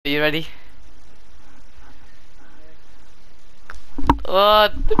you ready? Oh,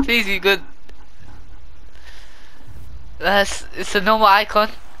 please be good. It's a normal icon.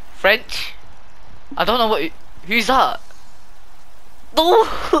 French. I don't know who's that? No!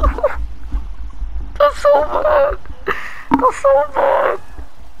 That's so bad. That's so bad.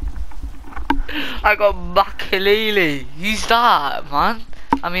 I got Makalele. Who's that, man?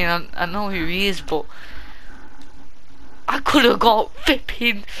 I mean, I know who he is, but I could have got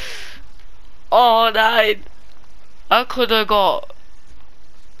flipping. Oh, nine. I could have got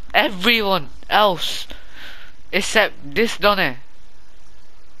everyone else except this Donny.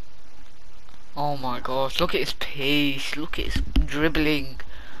 Oh my gosh, look at his pace, look at his dribbling.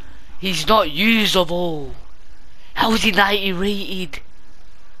 He's not usable. How is he 90 rated?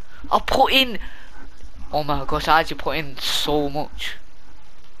 I put in, oh my gosh, I actually put in so much.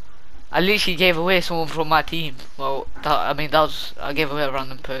 I literally gave away someone from my team. Well, I gave away a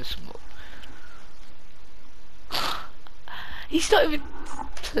random person. But he's not even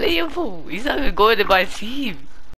playable. He's not even going in my team.